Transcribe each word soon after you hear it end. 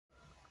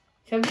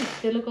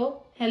चलो कहो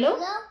हेलो,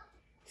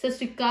 सत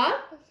श्री अकाल,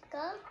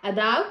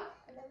 आदाब,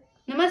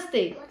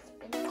 नमस्ते।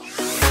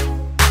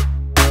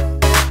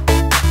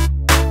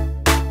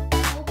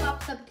 होप आप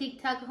सब ठीक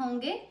ठाक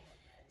होंगे।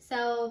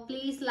 So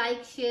please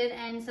like share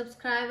and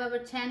subscribe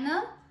our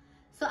channel.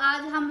 सो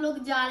आज हम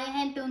लोग जा रहे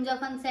हैं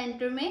tunzafun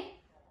सेंटर में।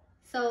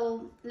 So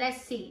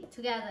let's see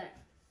together.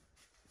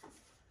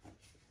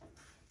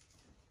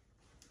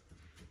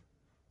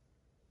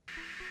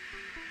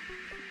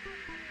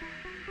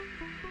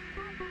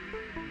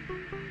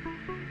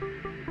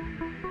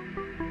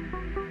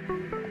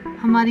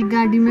 हमारी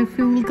गाड़ी में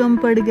फ्यूल कम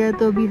पड़ गया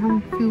तो अभी हम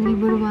फ्यूल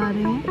भरवा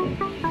रहे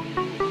हैं।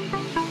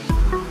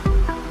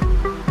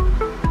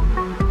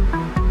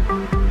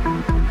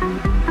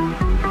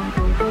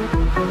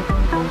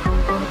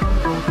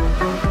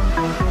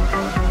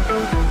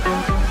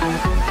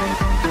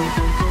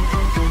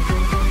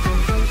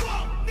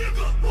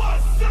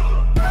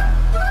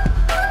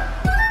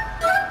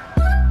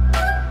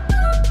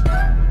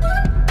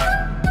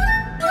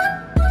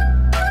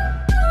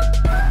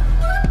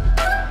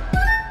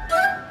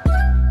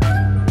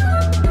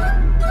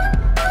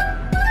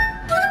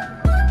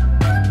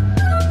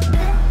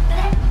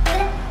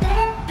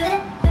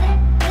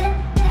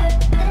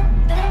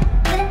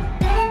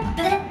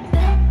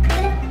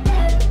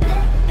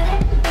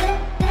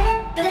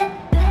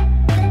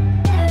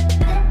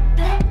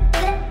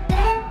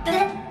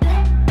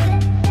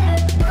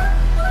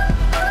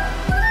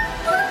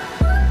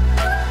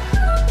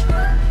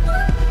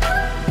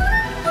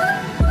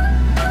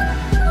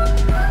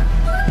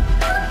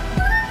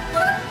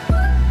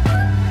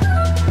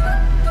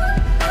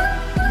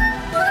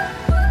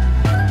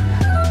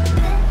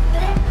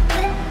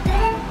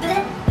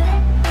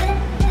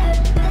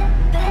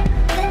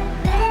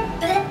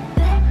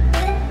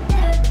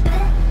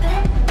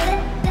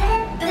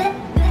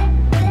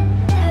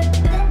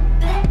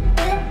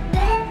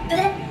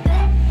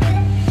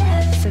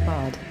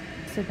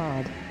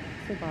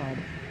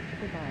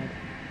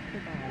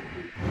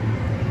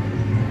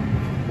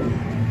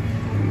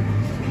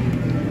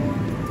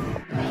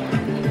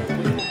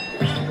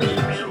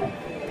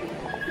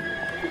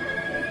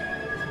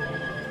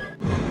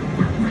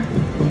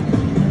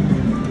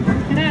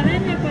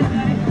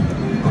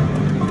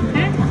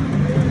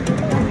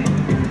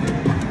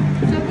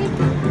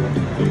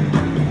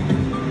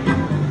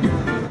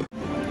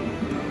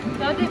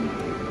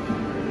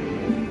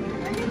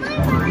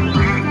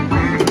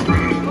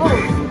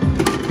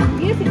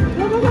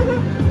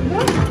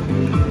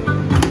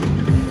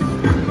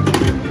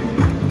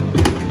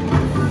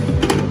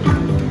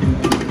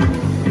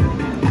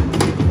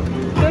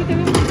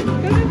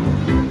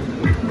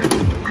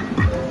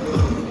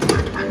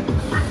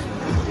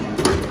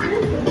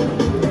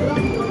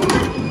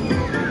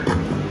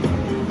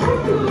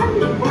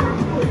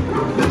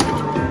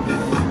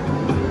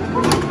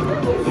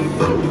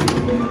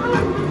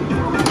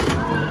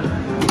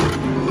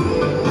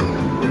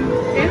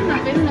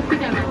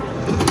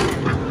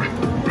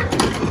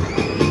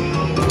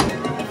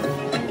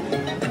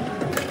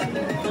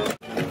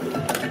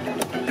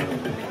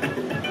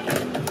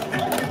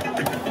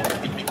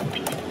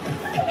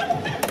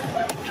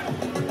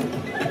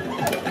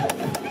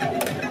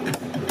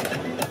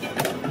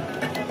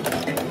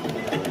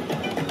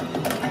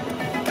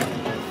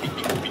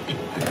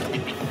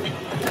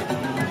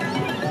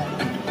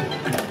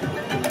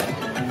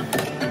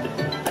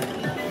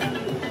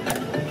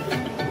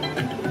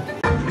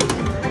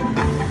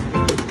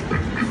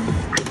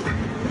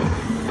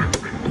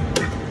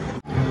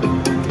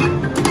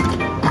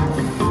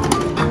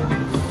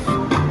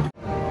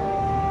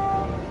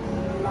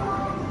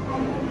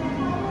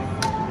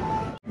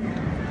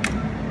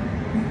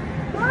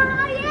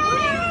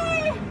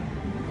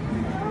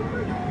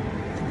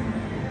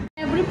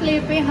 प्ले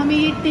पे हमें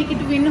ये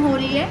टिकट विन हो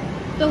रही है,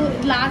 तो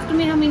लास्ट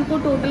में हम इनको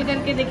टोटल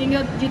करके देखेंगे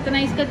और जितना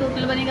इसका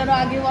टोटल बनेगा तो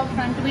आगे वो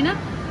फ्रंट में ना,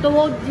 तो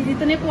वो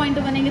जितने पॉइंट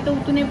बनेंगे तो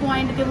उतने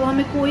पॉइंट के वो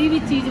हमें कोई भी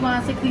चीज़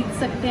वहाँ से खरीद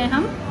सकते हैं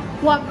हम,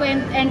 वो आपको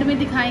एंड में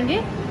दिखाएंगे।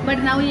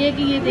 बट नाउ ये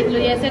कि ये देख लो,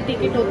 ये ऐसा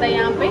टिकट होता है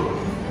यहाँ पे,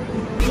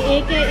 ये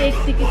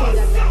एक टिकट हो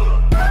जाता है।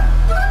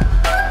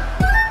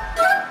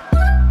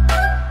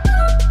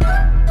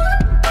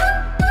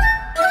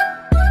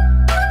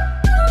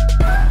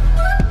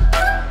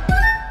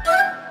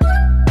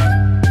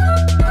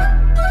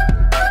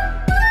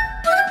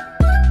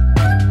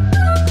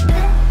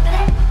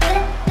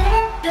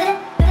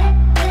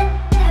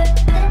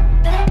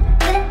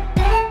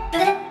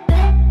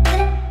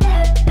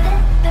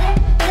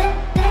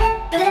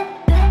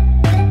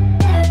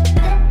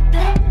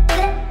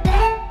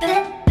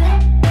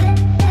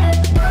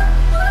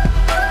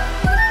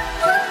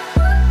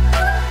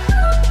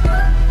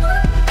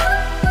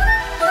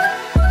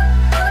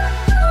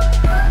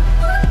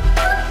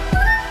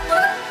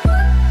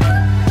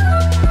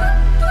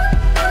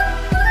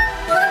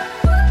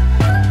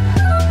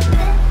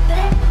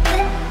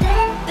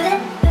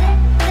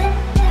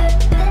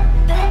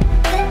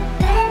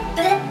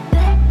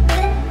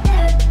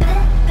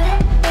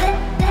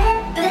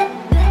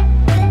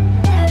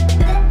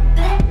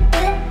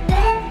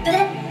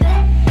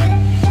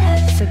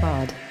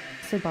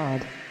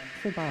 Sabad,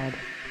 Sabad,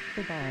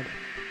 Sabad,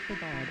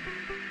 Sabad,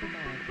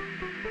 Sabad.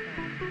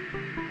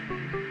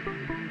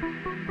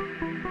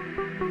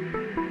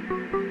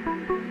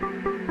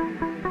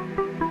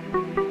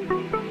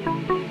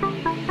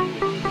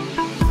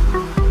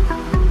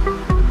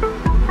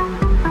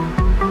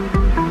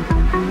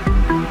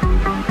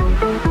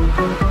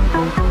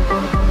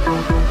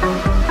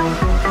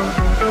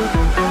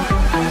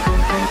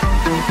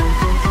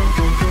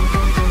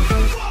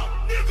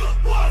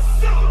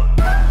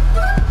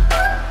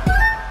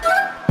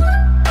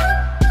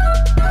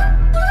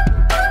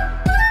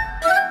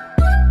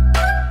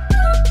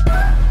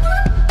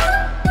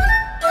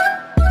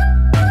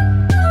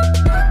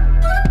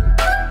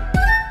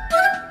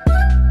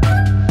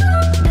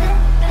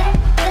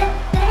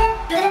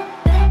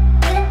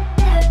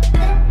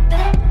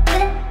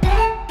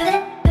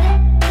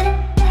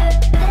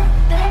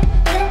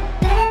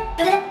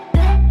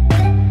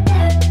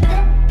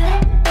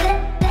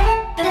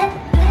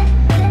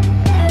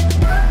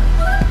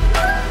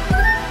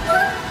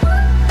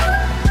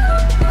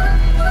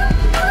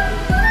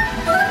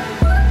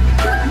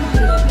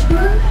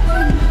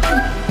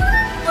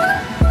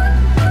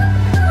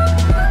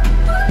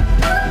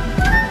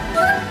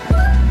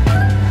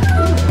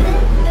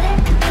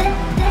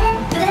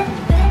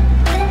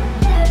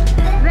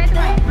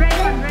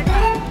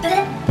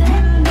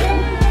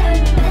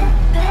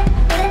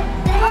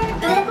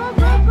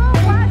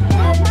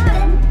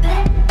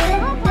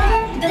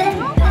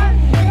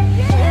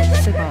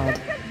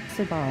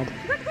 Sabad,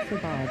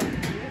 Sabad.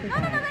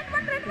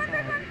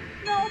 Red one.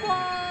 No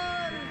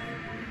ball.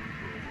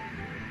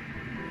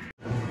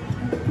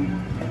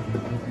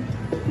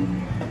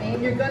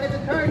 And you're gun at the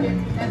target.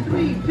 And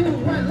 3, 2,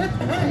 1, let's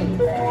play.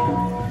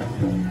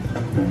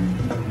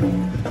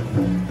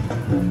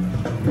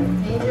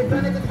 And you're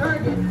gun at the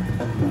target.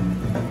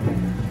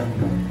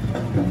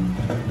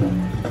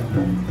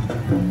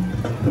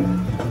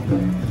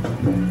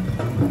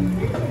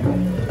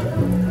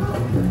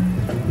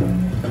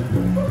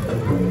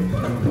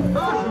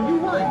 Awesome, you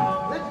won.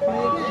 Let's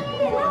play again.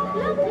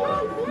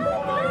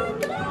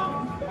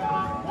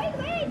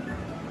 Wait.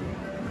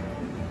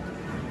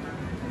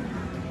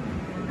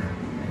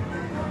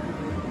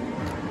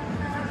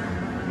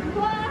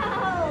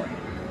 Wow!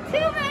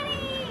 Too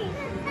many!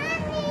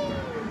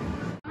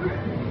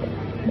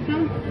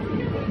 Come.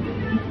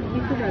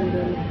 Ito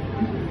ganda.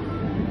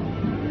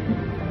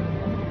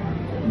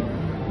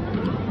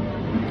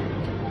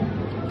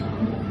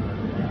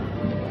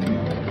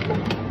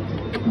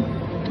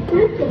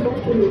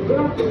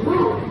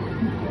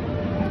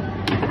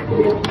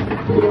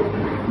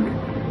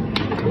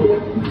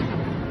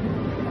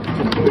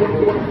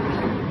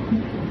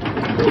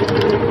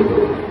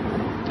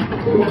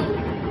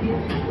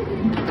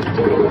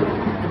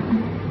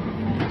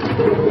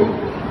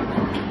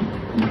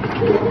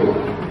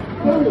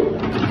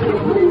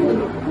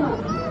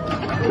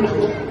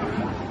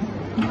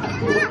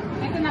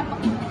 Ito na po.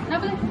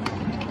 Nabalik.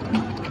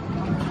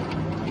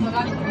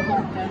 Magaling ko po.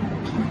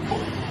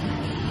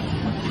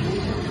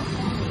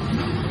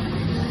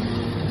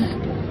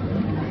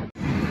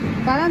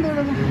 Parang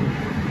dulu.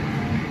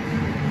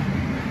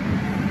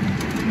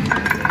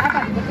 Apa?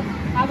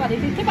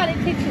 Cepat.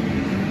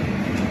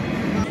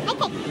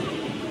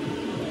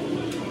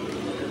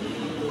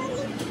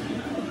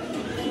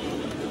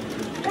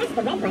 Press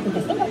the red button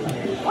for single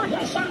player or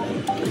get a shot.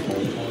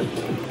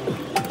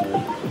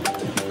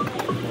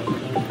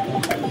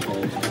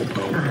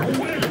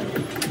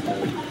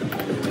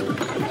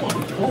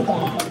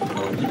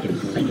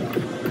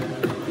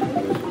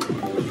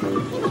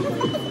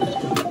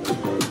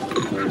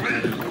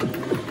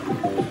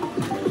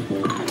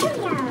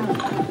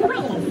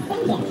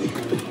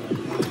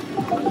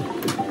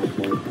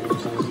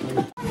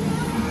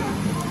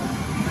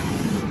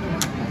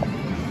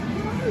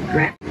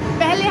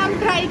 पहले हम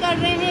try कर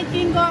रहे हैं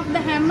king of the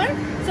hammer.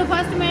 So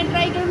first मैं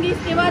try करूंगी,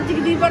 इसके बाद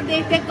जिगदी पर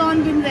देखते हैं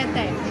कौन विन रहता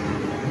है।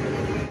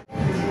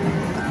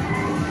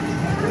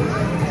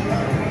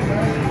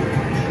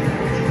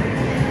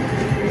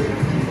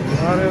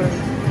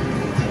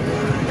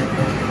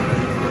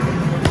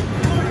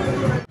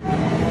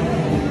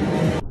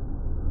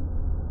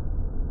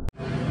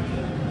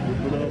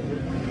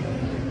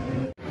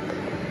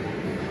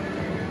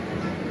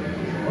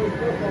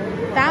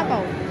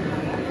 Tapaw.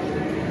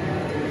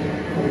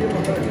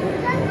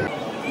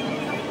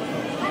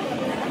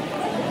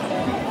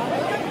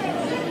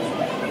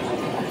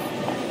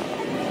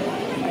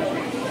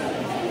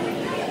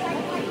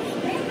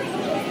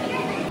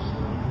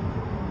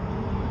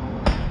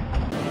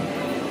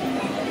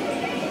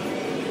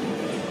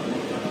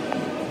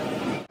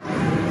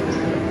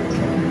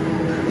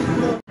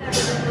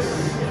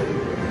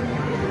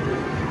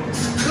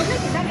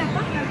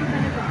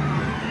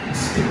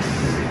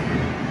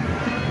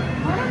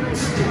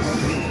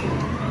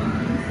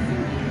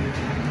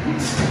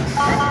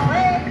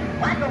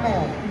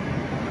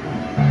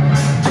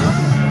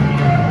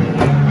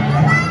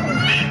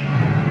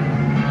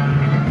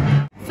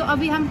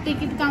 अभी हम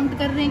टिकट काउंट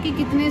कर रहे हैं कि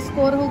कितने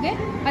स्कोर हो गए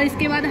और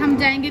इसके बाद हम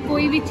जाएंगे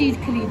कोई भी चीज़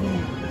खरीदने।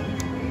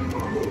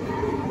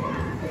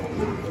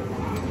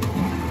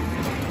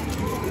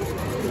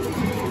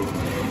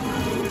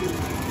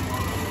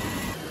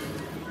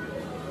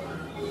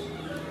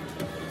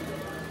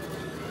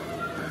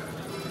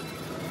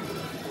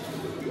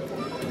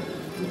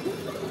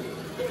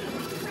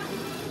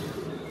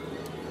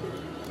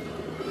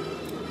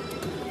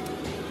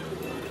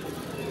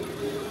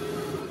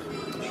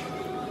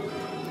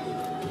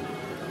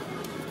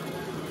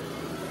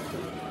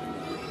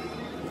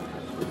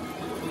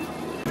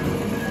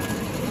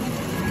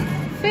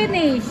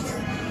 finished.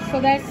 So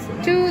that's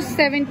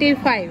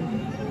 275.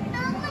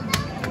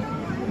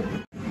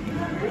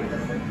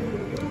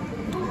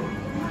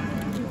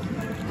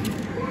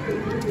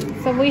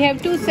 So we have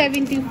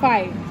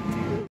 275.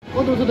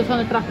 ਉਹ 200 ਦੇ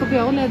ਸਾਨੂੰ ਟਰੱਕ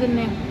ਪਿਆ ਉਹ ਲੈ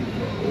ਦਿੰਨੇ ਆ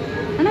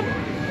ਹਨਾ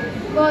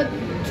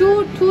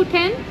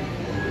 210.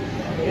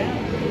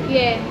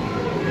 Yeah.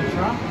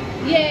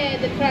 Yeah,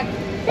 the truck.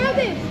 Show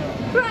this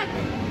truck.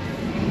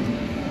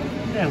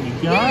 There we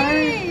go.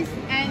 Yes.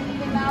 And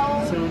now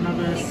So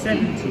another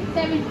 70.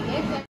 70.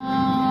 Yes.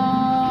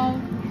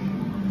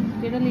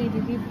 Get a lady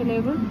the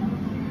flavor.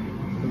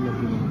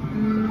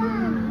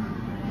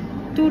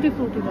 Tutti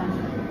frutti one.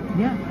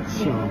 Yeah,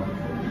 sure.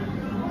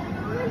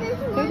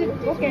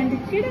 Okay, and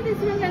this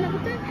one gonna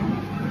put it.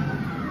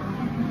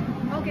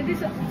 Okay,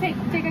 this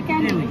take a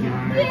candy. There we go.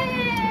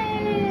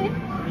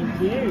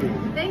 Yay!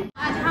 Thank you.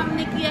 आज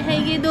हमने किया है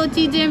ये दो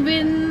चीजें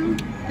win.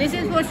 This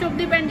is for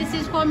Shubh and this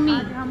is for me.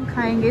 आज हम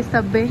खाएंगे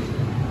सबवे.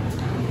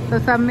 तो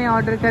सब में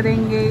ऑर्डर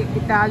करेंगे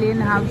इटालियन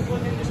हाफ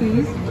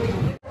चीज.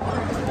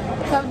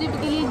 सबदीप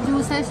के लिए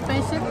जूस है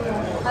स्पेशल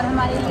और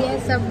हमारे लिए है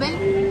सबवे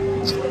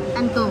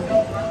एंड तो